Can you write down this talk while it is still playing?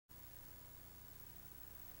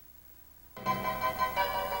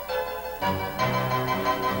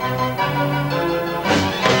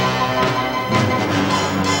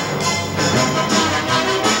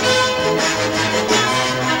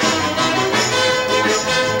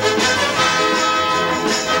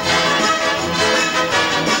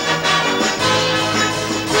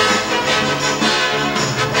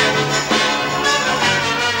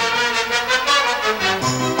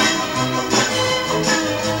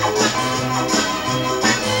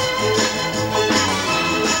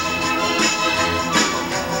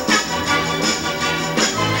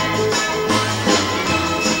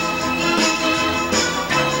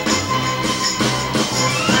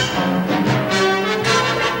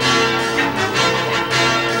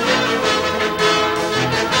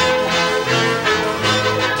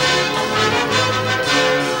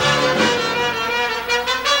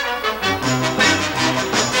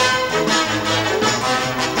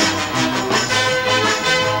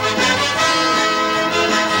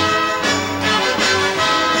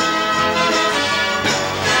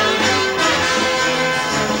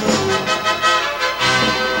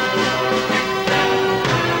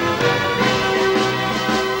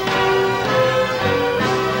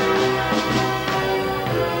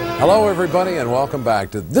Hello, everybody, and welcome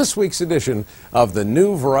back to this week's edition of the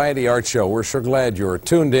New Variety Art Show. We're sure glad you're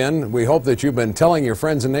tuned in. We hope that you've been telling your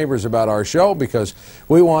friends and neighbors about our show because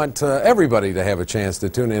we want everybody to have a chance to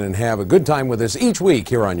tune in and have a good time with us each week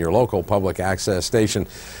here on your local public access station.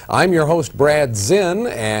 I'm your host, Brad Zinn,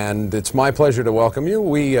 and it's my pleasure to welcome you.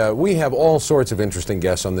 We have all sorts of interesting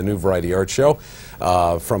guests on the New Variety Art Show,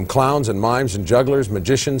 from clowns and mimes and jugglers,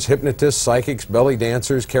 magicians, hypnotists, psychics, belly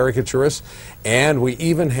dancers, caricaturists, and we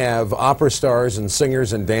even have opera stars and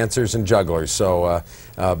singers and dancers and jugglers. So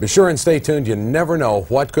be sure and stay tuned. You never know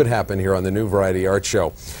what could happen here on the New Variety Art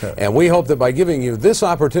Show. And we hope that by giving you this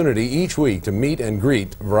opportunity each week to meet and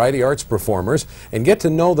greet variety arts performers and get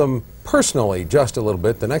to know them personally just a little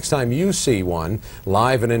bit, the next time you see one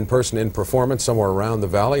live and in person in performance somewhere around the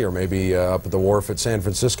valley or maybe up at the wharf at San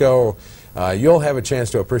Francisco, you'll have a chance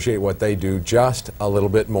to appreciate what they do just a little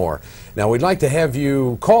bit more. Now, we'd like to have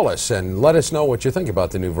you call us and let us know what you think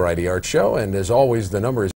about the New Variety Art Show, and as always, the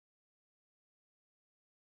number is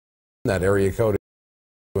that area code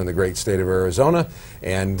in the great state of Arizona,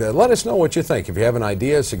 and let us know what you think. If you have an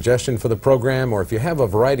idea, a suggestion for the program, or if you have a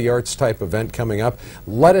variety arts type event coming up,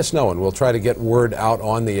 let us know, and we'll try to get word out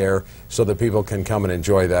on the air so that people can come and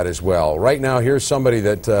enjoy that as well. Right now, here's somebody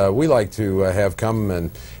that we like to have come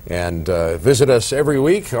and visit us every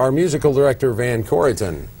week, our musical director, Van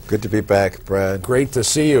Koritan. Good to be back, Brad. Great to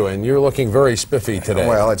see you, and you're looking very spiffy today.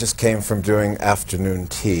 Well, I just came from doing afternoon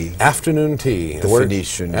tea. Afternoon tea. The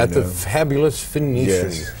Phoenician. At the fabulous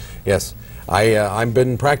Phoenician. Yes. Yes. I've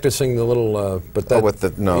been practicing the little, but that... Oh, with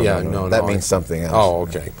the, no, that means something else. Oh,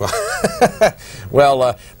 okay.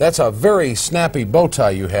 Well, that's a very snappy bow tie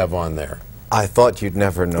you have on there. I thought you'd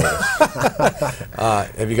never notice.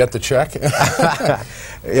 Have you got the check?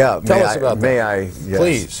 Yeah. Tell us about that. May I? Yes.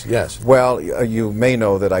 Please, yes. Well, you may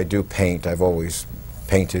know that I do paint. I've always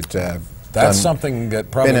painted. That's something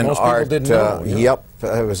that probably most people didn't know. Yep.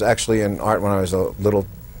 I was actually in art when I was a little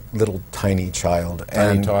tiny child.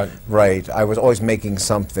 Right. I was always making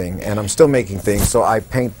something, and I'm still making things. So I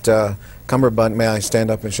paint cummerbund. May I stand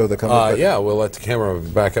up and show the cummerbund? Yeah, we'll let the camera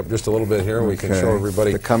back up just a little bit here. Okay. We can show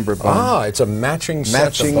everybody. The cummerbund. Ah, it's a matching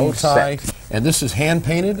set, the bow tie. And this is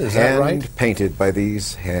hand-painted, is that right? Hand-painted by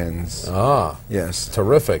these hands. Ah. Yes.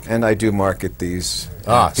 Terrific. And I do market these.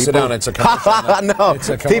 Sit down, it's a commercial. No, it's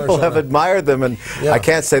a people have admired them, and I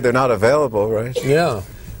can't say they're not available, right? Yeah.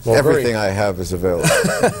 Well, everything I have is available.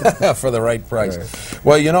 For the right price. Right.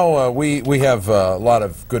 Well, you know, we have a lot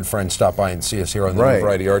of good friends stop by and see us here on the New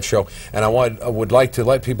Variety Art Show, and I would like to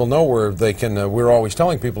let people know where they can, we're always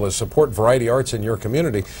telling people to support variety arts in your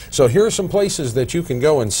community. So here are some places that you can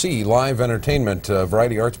go and see live entertainment,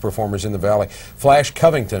 variety arts performers in the Valley. Flash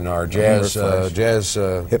Covington, our jazz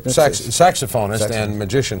saxophonist and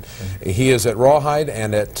magician. He is at Rawhide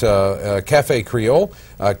and at Cafe Creole.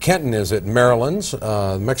 Kenton is at Maryland's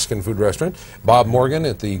Mexican food restaurant. Bob Morgan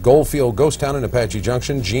at the Goldfield Ghost Town in Apache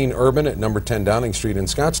Junction. Gene Urban at number 10 Downing Street in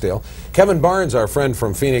Scottsdale. Kevin Barnes, our friend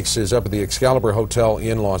from Phoenix, is up at the Excalibur Hotel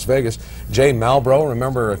in Las Vegas. Jay Malbrough,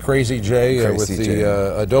 remember Crazy Jay with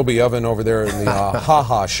the Adobe oven over there in the Ha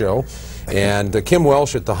Ha Show. And Kim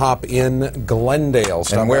Welsh at the Hop in Glendale.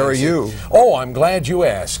 And where are you? Oh, I'm glad you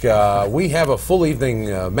asked. We have a full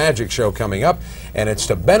evening magic show coming up, and it's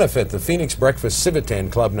to benefit the Phoenix Breakfast Civitan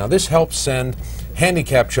Club. Now, this helps send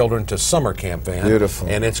handicapped children to summer camp, Van. Beautiful.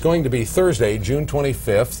 And it's going to be Thursday, June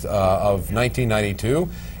 25th of 1992.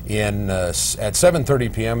 At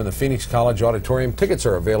 7:30 p.m. in the Phoenix College Auditorium. Tickets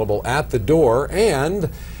are available at the door, and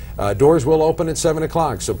doors will open at 7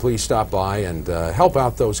 o'clock, so please stop by and help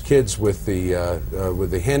out those kids with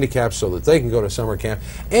the handicaps so that they can go to summer camp.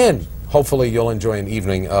 And hopefully you'll enjoy an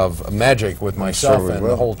evening of magic with myself, and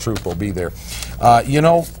the whole troupe will be there. You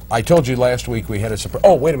know, I told you last week we had a surprise.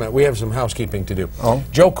 Oh, wait a minute, we have some housekeeping to do. Oh?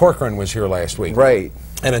 Joe Corcoran was here last week. Right.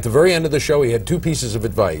 And at the very end of the show, he had two pieces of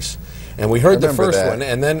advice. And we heard the first one,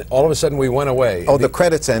 and then all of a sudden we went away. Oh, the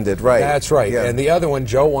credits ended, right. That's right. Yeah. And the other one,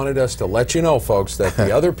 Joe wanted us to let you know, folks, that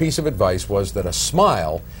the other piece of advice was that a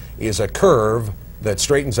smile is a curve that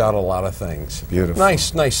straightens out a lot of things. Beautiful.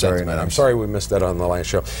 Nice sentiment. Nice. I'm sorry we missed that on the last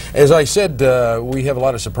show. As I said, we have a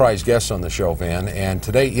lot of surprise guests on the show, Van, and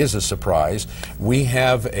today is a surprise. We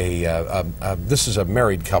have this is a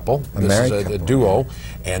married couple. This is a duo,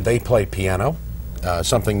 and they play piano.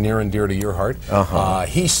 Something near and dear to your heart.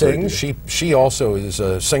 He sings. She also is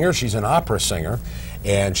a singer. She's an opera singer,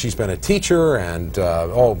 and she's been a teacher, and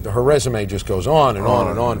her resume just goes on and on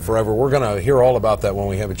and on forever. We're going to hear all about that when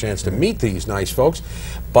we have a chance to meet these nice folks.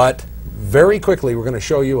 But very quickly, we're going to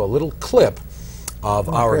show you a little clip of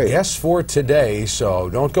our guests for today.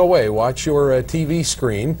 So don't go away. Watch your TV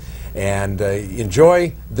screen and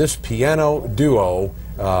enjoy this piano duo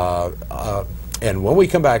And when we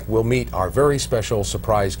come back, we'll meet our very special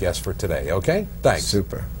surprise guest for today, okay? Thanks.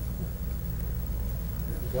 Super.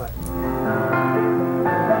 What?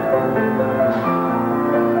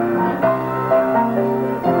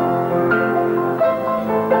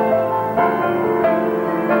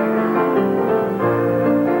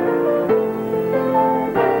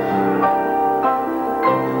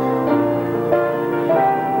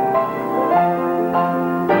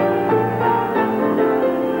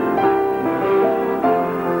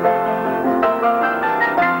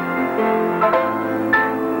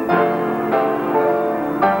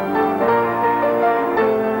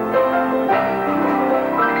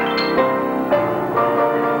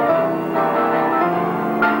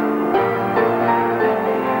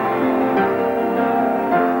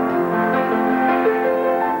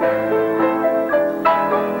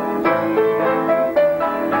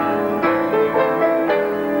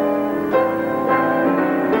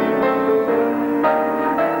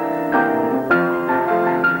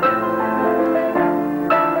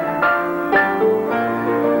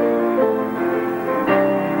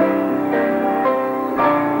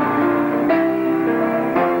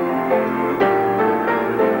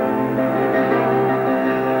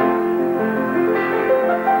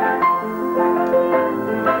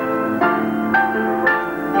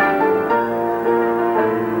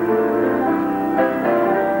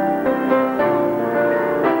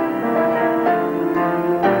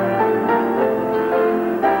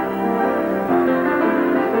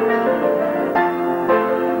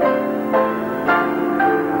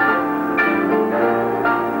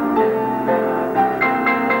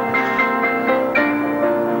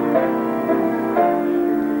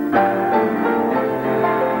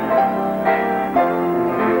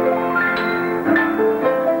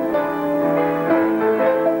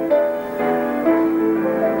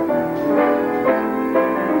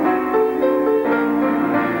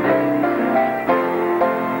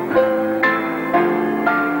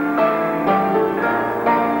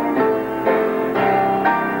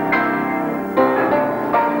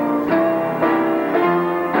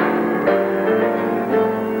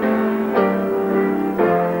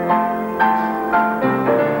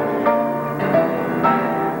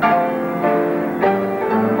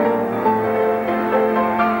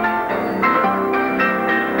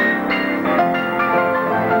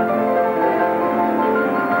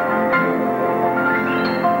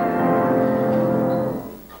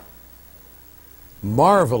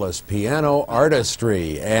 Marvelous piano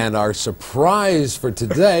artistry, and our surprise for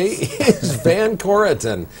today is Van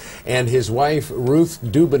Koritan and his wife Ruth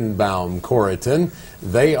Dubinbaum Koritan.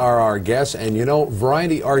 They are our guests, and you know,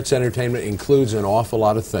 Variety Arts Entertainment includes an awful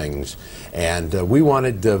lot of things, and we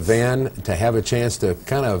wanted Van to have a chance to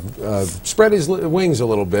kind of spread his wings a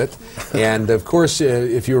little bit. And of course,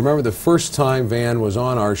 if you remember the first time Van was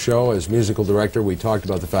on our show as musical director, we talked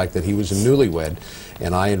about the fact that he was a newlywed,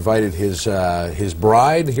 and I invited his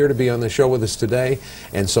bride here to be on the show with us today.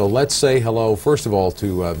 And so let's say hello, first of all,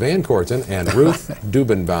 to Van Koritan and Ruth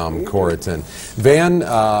Dubinbaum Koritan. Van,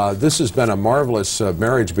 this has been a marvelous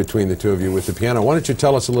marriage between the two of you with the piano. Why don't you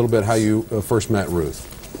tell us a little bit how you first met Ruth?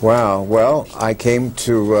 Wow. Well, I came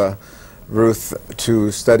to Ruth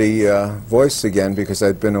to study voice again because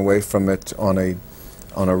I'd been away from it on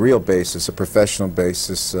a real basis, a professional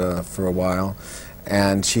basis for a while.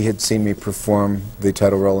 And she had seen me perform the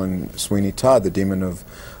title role in Sweeney Todd, the Demon of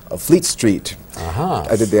Fleet Street.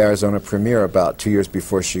 I did the Arizona premiere about 2 years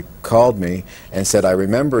before she called me and said, "I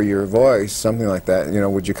remember your voice," something like that. You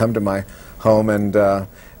know, would you come to my home and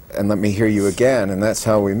let me hear you again? And that's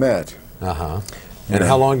how we met. And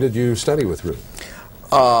how long did you study with Ruth?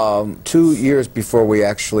 2 years before we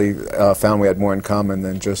actually found we had more in common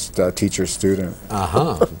than just teacher-student.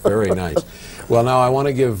 Very nice. Well, now I want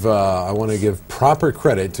to give proper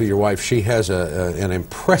credit to your wife. She has an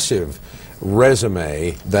impressive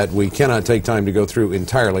resume that we cannot take time to go through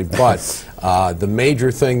entirely, but the major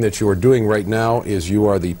thing that you are doing right now is you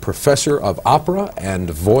are the professor of opera and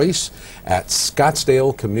voice at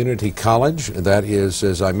Scottsdale Community College. That is,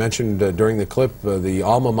 as I mentioned during the clip, the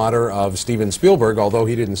alma mater of Steven Spielberg. Although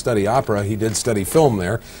he didn't study opera, he did study film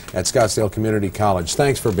there at Scottsdale Community College.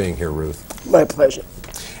 Thanks for being here, Ruth. My pleasure.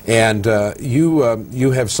 And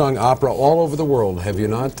you have sung opera all over the world, have you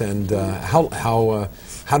not? And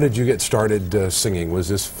how did you get started singing? Was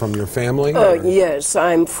this from your family? Yes,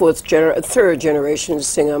 I'm third generation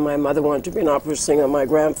singer. My mother wanted to be an opera singer. My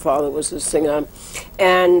grandfather was a singer.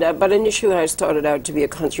 And but initially I started out to be a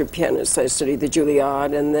concert pianist. I studied the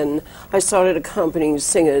Juilliard, and then I started accompanying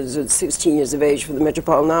singers at 16 years of age for the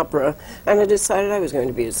Metropolitan Opera, and I decided I was going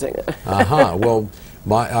to be a singer. Well,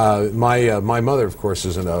 My mother, of course,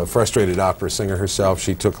 is a frustrated opera singer herself.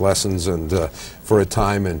 She took lessons and for a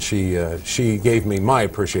time, and she gave me my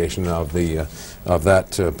appreciation of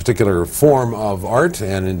that particular form of art,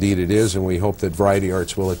 and indeed it is. And we hope that variety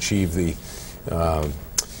arts will achieve the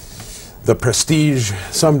prestige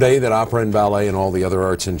someday that opera and ballet and all the other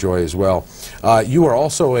arts enjoy as well. You are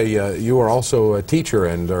also a teacher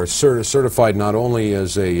and are certified not only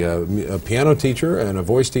as a piano teacher and a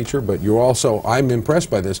voice teacher, but you're also, I'm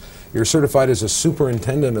impressed by this, you're certified as a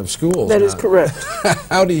superintendent of schools. That is correct.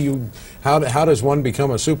 How does one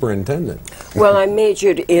become a superintendent? Well, I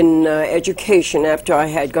majored in education after I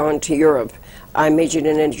had gone to Europe. I majored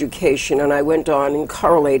in education, and I went on and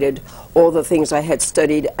correlated all the things I had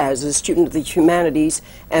studied as a student of the humanities,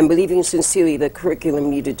 and believing sincerely the curriculum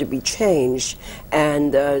needed to be changed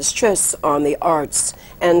and stress on the arts.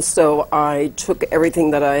 And so I took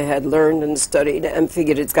everything that I had learned and studied and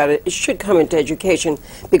figured it should come into education,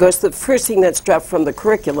 because the first thing that's dropped from the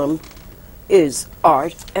curriculum is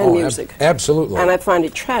art and music. Absolutely. And I find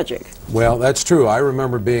it tragic. Well, that's true. I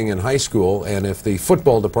remember being in high school, and if the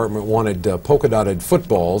football department wanted polka-dotted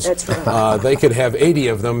footballs, that's right. They could have 80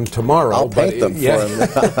 of them tomorrow. I'll paint them for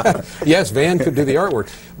them. Yes, Van could do the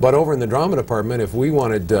artwork. But over in the drama department, if we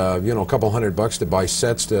wanted, you know, a couple $100 to buy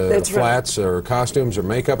sets, flats, or costumes, or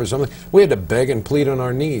makeup, or something, we had to beg and plead on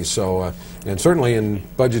our knees. So, and certainly in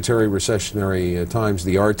budgetary recessionary times,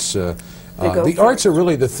 the arts. The arts are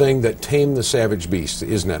really the thing that tame the savage beast,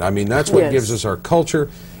 isn't it? I mean, that's what gives us our culture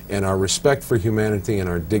and our respect for humanity and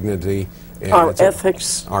our dignity. And our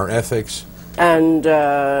ethics. Our ethics. And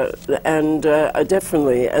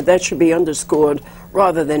definitely, that should be underscored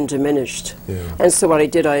rather than diminished. Yeah. And so what I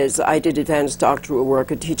did is I did advanced doctoral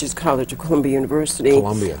work at Teachers College of Columbia University,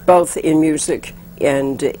 both in music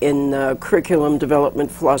and in curriculum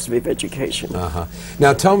development, philosophy of education.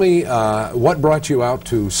 Now tell me, what brought you out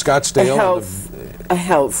to Scottsdale? A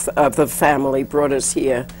health of the family brought us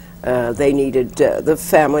here. They needed, the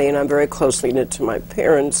family, and I'm very closely knit to my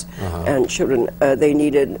parents and children, they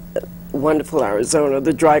needed wonderful Arizona,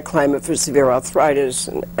 the dry climate for severe arthritis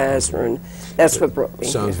and asthma, and that's what brought me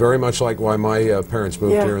Sounds here. very much like why my parents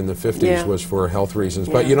moved here in the 50s, was for health reasons.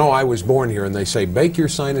 But you know, I was born here, and they say, bake your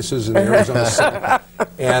sinuses in the Arizona sun.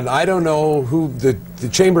 And I don't know who, the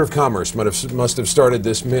Chamber of Commerce must have started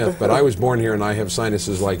this myth, but I was born here, and I have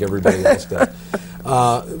sinuses like everybody else does.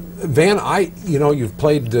 Van, you know, you've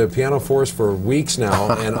played piano for us for weeks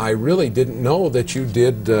now, and I really didn't know that you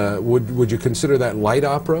did. Would you consider that light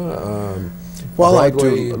opera? Well, Broadway? I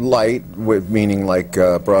do light, meaning like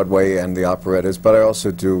Broadway and the operettas, but I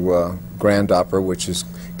also do grand opera, which is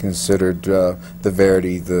considered the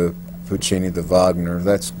Verdi, the Puccini, the Wagner.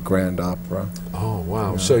 That's grand opera. Oh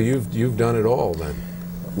wow! Yeah. So you've done it all then.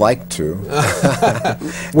 Like to.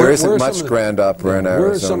 There isn't much grand opera in Arizona.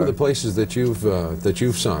 Where are some of the places that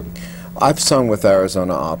you've sung? I've sung with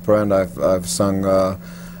Arizona Opera, and I've sung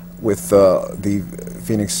with the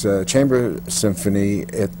Phoenix Chamber Symphony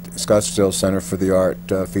at Scottsdale Center for the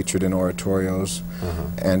Art, featured in oratorios,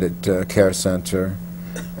 and at Care Center,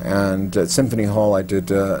 and at Symphony Hall I did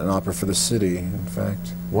an opera for the city, in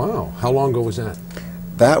fact. Wow! How long ago was that?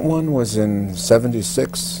 That one was in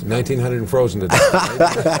 '76. 1900 and frozen to death,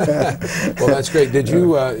 right? Well, that's great. Did you,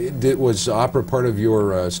 was opera part of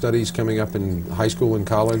your studies coming up in high school and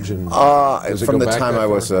college? And from the time I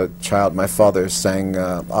was a child, my father sang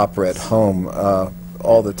opera at home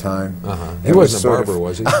all the time. He wasn't a barber,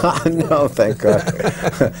 was he? No, thank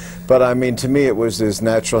God. But I mean, to me it was as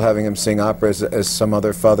natural having him sing opera as some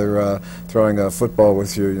other father throwing a football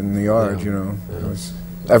with you in the yard, you know. It was,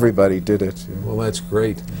 everybody did it. Well, that's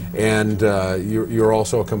great. And you're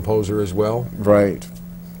also a composer as well? Right.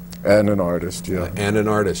 And an artist, yeah. And an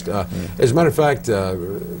artist. As a matter of fact,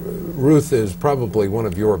 Ruth is probably one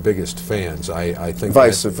of your biggest fans. I think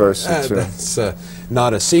vice versa, too. That's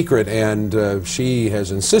not a secret, and she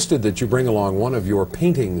has insisted that you bring along one of your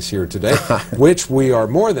paintings here today, which we are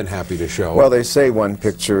more than happy to show. Well, they say one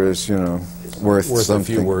picture is, you know, worth a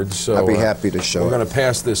few words. So I'll be happy to show We're it. going to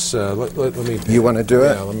pass this. Let me. You want to do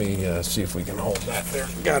it? Yeah. Let me see if we can hold that there.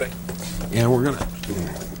 Got it. And we're going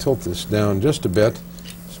to tilt this down just a bit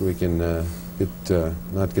so we can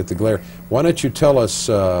not get the glare. Why don't you tell us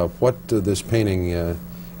what this painting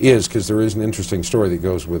is? Because there is an interesting story that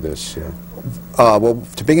goes with this. Well,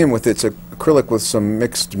 to begin with, it's acrylic with some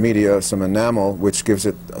mixed media, some enamel, which gives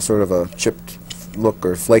it a sort of a chipped look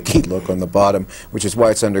or flaky look on the bottom, which is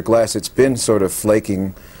why it's under glass. It's been sort of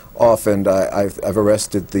flaking off, and I've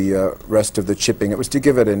arrested the rest of the chipping. It was to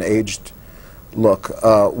give it an aged look.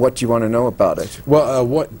 What do you want to know about it? Well,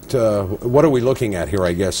 what are we looking at here,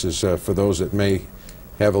 I guess, is for those that may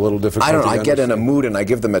have a little difficulty? I don't know. I get in a mood and I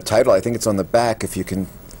give them a title. I think it's on the back if you can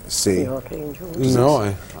see. The archangels. No,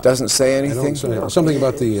 it doesn't say anything. Something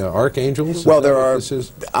about the archangels? Well, there are.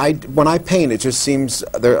 When I paint, it just seems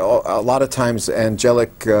there are a lot of times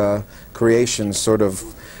angelic creations sort of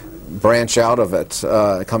branch out of it,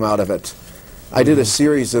 come out of it. I did a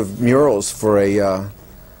series of murals for an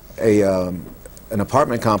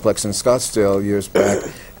apartment complex in Scottsdale years back,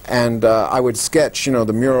 and I would sketch, you know,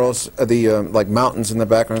 the murals, like mountains in the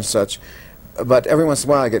background and such. But every once in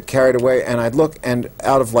a while, I get carried away, and I'd look, and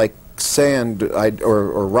out of like sand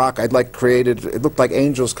or rock, I'd like created. It looked like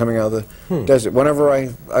angels coming out of the desert. Whenever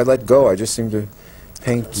I let go, I just seem to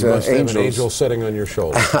paint you must angels. Have an angel sitting on your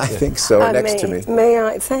shoulder. I think so, next to me.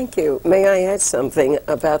 Thank you. May I add something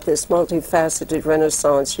about this multifaceted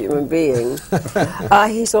Renaissance human being?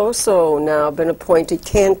 He's also now been appointed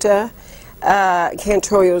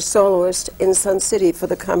cantorial soloist in Sun City for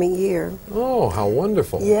the coming year. Oh, how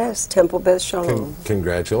wonderful. Yes, Temple Beth Shalom.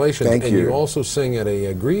 Congratulations. Thank you. And you also sing at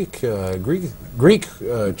a Greek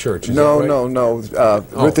church, is no, that right? No.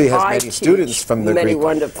 Ruthie has many students from the many Greek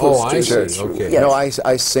wonderful church. Okay. Yes. No,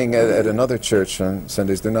 I sing at another church on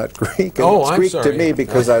Sundays. They're not Greek. Oh, it's I'm Greek sorry. to me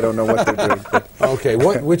because I don't know what they're doing. Okay,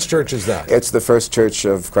 which church is that? It's the First Church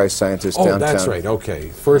of Christ Scientist downtown. Oh, that's right. Okay,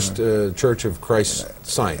 First Church of Christ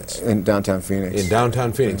Science in downtown Phoenix. In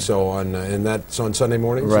downtown Phoenix. So and that's on Sunday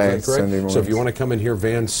mornings. Right, is that correct? Sunday mornings. So if you want to come and hear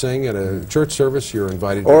Van sing at a church service, you're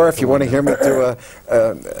invited. Or if you want to hear me do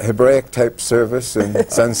a Hebraic type service in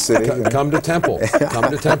Sun City, come to Temple. Come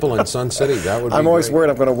to Temple in Sun City. That would be I'm always great. worried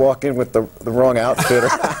I'm going to walk in with the wrong outfit.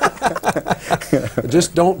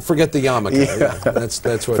 Just don't forget the yarmulke. Yeah. That's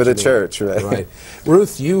what for the you do. church, right? Right.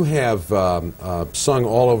 Ruth, you have sung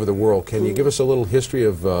all over the world. Can you give us a little history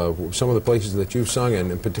of some of the places that you've sung, and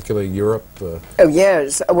in particular Europe? Oh,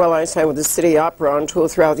 yes. Well, I sang with the City Opera on tour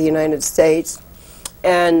throughout the United States.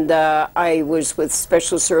 And I was with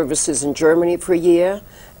special services in Germany for a year.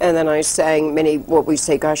 And then I sang many, what we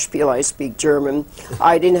say, Gastspiel, I speak German.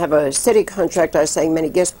 I didn't have a steady contract. I sang many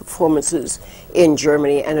guest performances in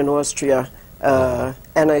Germany and in Austria.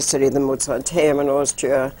 And I studied the Mozarteum in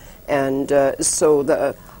Austria. And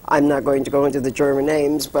I'm not going to go into the German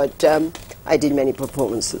names, but I did many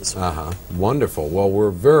performances. Wonderful. Well, we're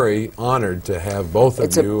very honored to have both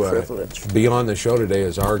of you be on the show today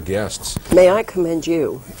as our guests. May I commend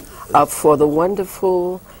you for the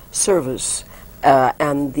wonderful service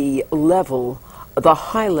and the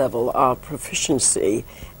high level of proficiency,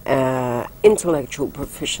 intellectual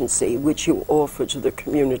proficiency, which you offer to the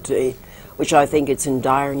community, which I think it's in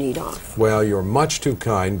dire need of. Well, you're much too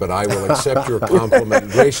kind, but I will accept your compliment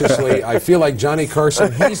graciously. I feel like Johnny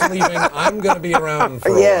Carson. He's leaving. I'm going to be around for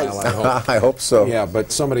a while, I hope. I hope so. Yeah,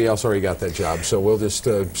 but somebody else already got that job, so we'll just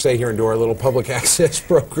stay here and do our little public access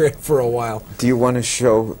program for a while. Do you want to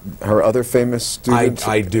show her other famous students?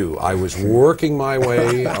 I do. I was working my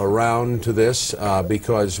way around to this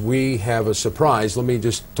because we have a surprise. Let me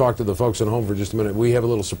just talk to the folks at home for just a minute. We have a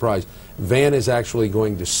little surprise. Van is actually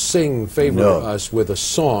going to favor us with a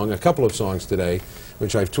song, a couple of songs today,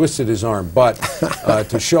 which I've twisted his arm, but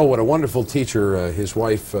to show what a wonderful teacher his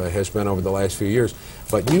wife has been over the last few years.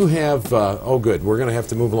 But you have, oh good, we're going to have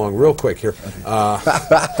to move along real quick here.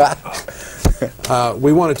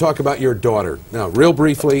 We want to talk about your daughter. Now, real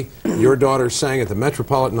briefly, your daughter sang at the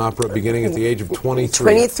Metropolitan Opera beginning at the age of 23.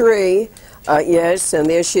 23. Yes, and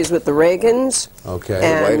there she is with the Reagans. Okay.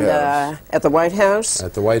 And at the White House.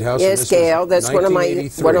 At the White House. Yes, Gail. That's one of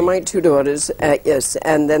my two daughters. Yes,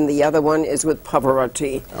 and then the other one is with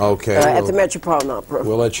Pavarotti. Okay. At the Metropolitan Opera.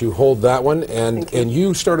 We'll let you hold that one. And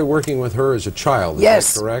you started working with her as a child. Is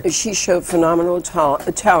yes, that correct? She showed phenomenal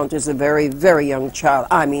talent as a very, very young child.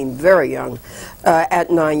 I mean, very young. At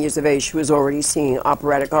 9 years of age, she was already singing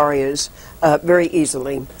operatic arias very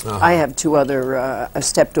easily. I have two other, a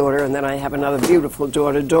stepdaughter, and then I have another beautiful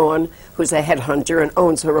daughter, Dawn, who's a headhunter and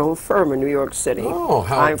owns her own firm in New York City. Oh,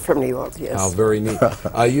 I'm from New York, yes. How very neat.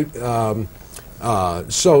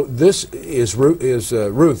 So this is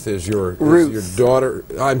Ruth is your daughter.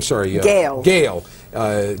 I'm sorry, Gail. Gail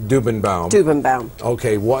Dubinbaum. Dubinbaum.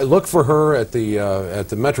 Okay, look for her at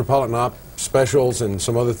the Metropolitan Op specials and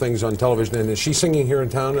some other things on television. And is she singing here in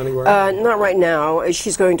town anywhere? Not right now.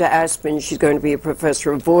 She's going to Aspen. She's going to be a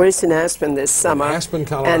professor of voice in Aspen this summer. Aspen,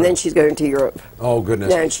 Colorado. And then she's going to Europe. Oh,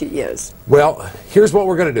 goodness. Yes. Well, here's what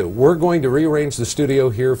we're going to do. We're going to rearrange the studio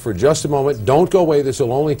here for just a moment. Don't go away. This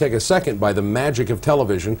will only take a second by the magic of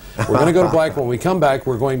television. We're going to go to black. When we come back,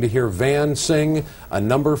 we're going to hear Van sing a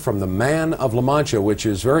number from The Man of La Mancha, which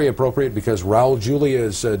is very appropriate because Raul Julia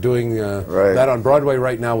is doing that on Broadway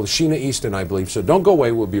right now with Sheena Easton, I believe. So don't go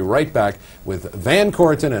away. We'll be right back with Van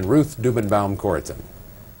Koritan and Ruth Dubinbaum Koritan.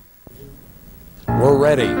 We're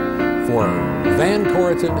ready for Van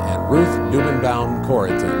Koritan and Ruth Dubinbaum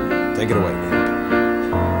Koritan. Take it away, Van.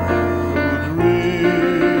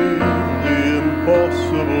 Dream the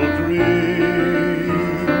impossible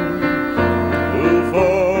dream, to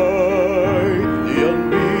fight the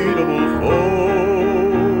unbeatable foe,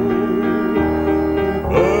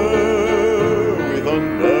 bear with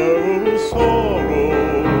unbearable sorrow,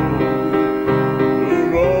 to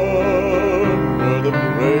run where the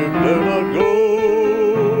brave dare not go,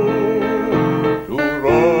 to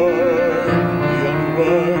ride the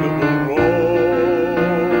unridable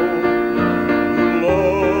road, to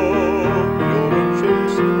love your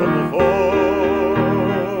chase from afar,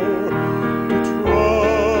 to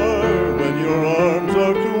try when your arms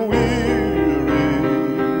are too weary,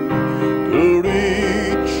 to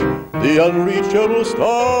reach the unreachable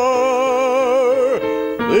star.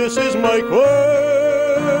 This is my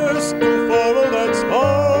quest, to follow that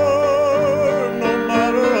star, no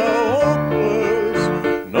matter how hopeless,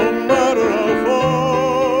 no matter how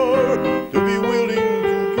far, to be willing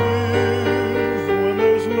to give when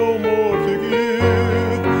there's no more to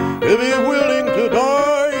give, to be willing to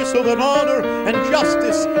die so that honor and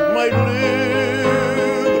justice might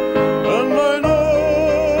live. And I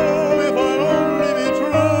know if I'll only be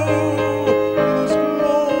true to this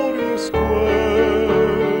floating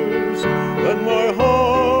squares, that my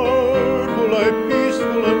heart will lie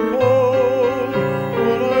peaceful and cold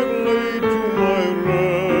when I've laid to my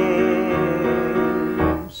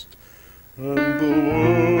rest. And the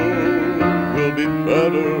world will be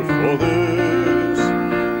better for this,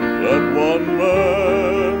 that one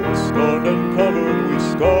man, scarred and covered with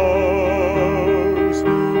scars,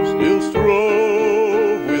 still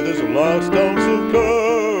strove with his last ounce of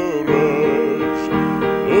courage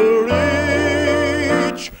to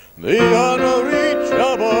reach the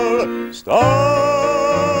unreachable stars.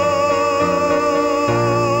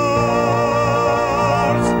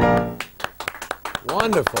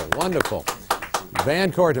 Wonderful, wonderful.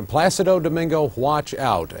 Van Koritan, Placido Domingo, watch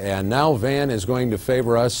out. And now Van is going to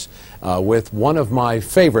favor us with one of my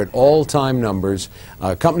favorite all-time numbers,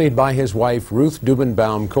 accompanied by his wife, Ruth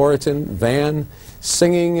Dubinbaum Koritan. Van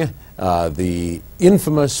singing the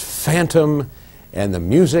infamous Phantom and the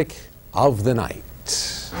Music of the Night.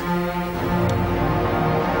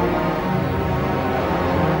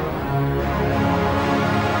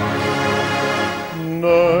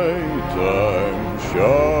 Nighttime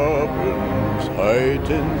sharpens,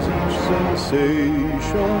 heightens each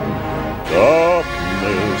sensation.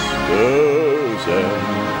 Darkness stirs and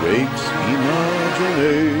wakes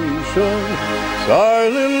imagination.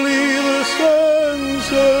 Silently the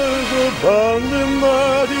senses abandon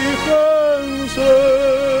their defenses.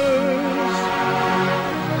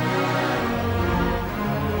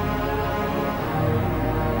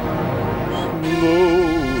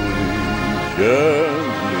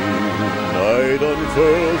 Gently, night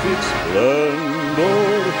unfurls its splendor.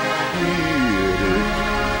 Hear it,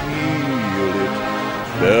 feel it,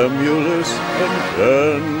 tremulous and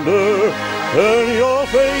tender. Turn your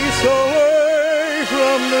face away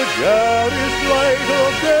from the garish light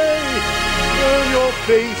of day. Turn your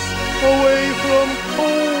face away from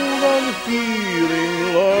cold, unfeeling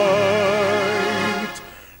light,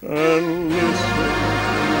 and listen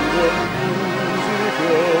to the music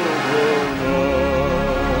of the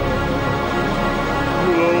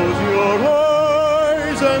Close your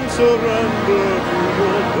eyes and surrender to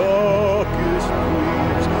your darkest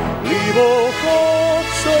dreams. Leave all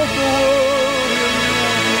thoughts of the world in you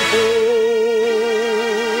before.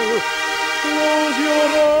 Close your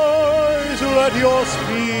eyes, let your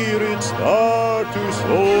spirit start to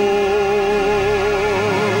soar.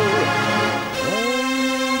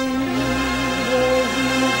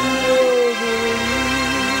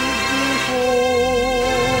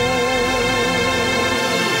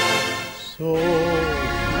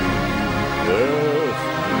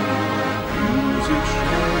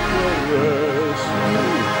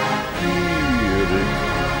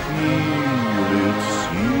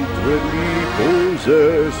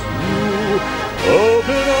 Possess you.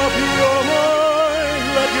 Open up your mind,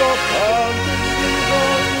 let your fantasies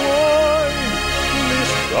unwind.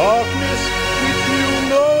 This darkness which you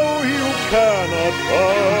know you cannot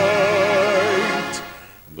fight,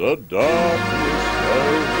 the darkness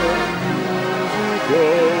of the music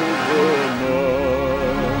of the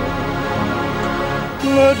night.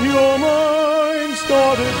 Let your mind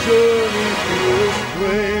start a journey through a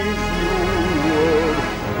strange new world.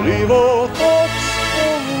 Leave all thoughts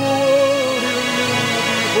of the world in you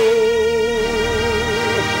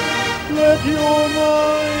before. Let your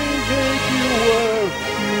mind take you where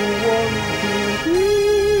you want to be.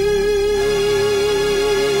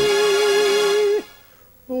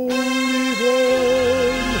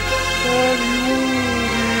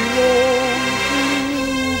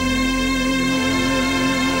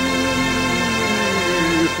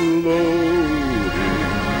 floating,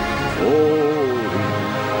 falling,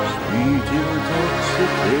 sweet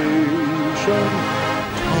intoxication.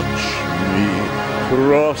 Touch me,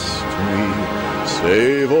 trust me,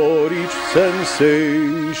 savor each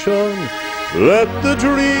sensation. Let the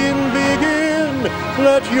dream begin,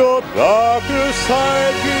 let your darker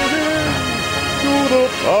side give in to the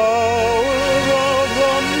power of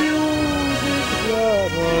the music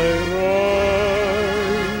that I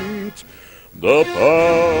write. The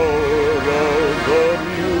power of the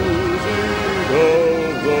music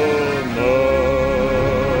of the night.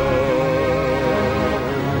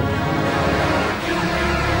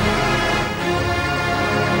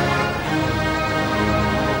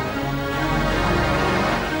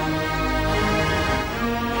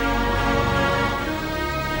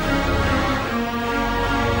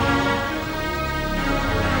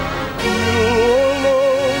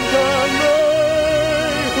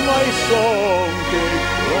 Song take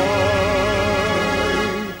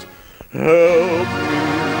flight. Help me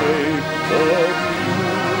make the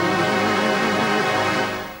music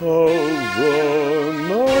of the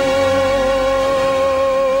night.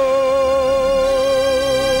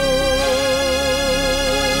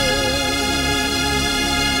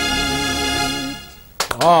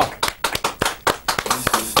 Oh,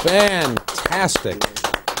 fantastic.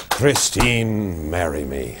 Christine, Marry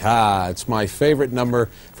Me. It's my favorite number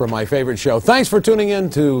from my favorite show. Thanks for tuning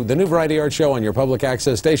in to the New Variety Art Show on your public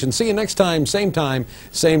access station. See you next time, same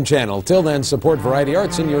channel. Till then, support variety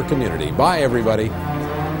arts in your community. Bye, everybody.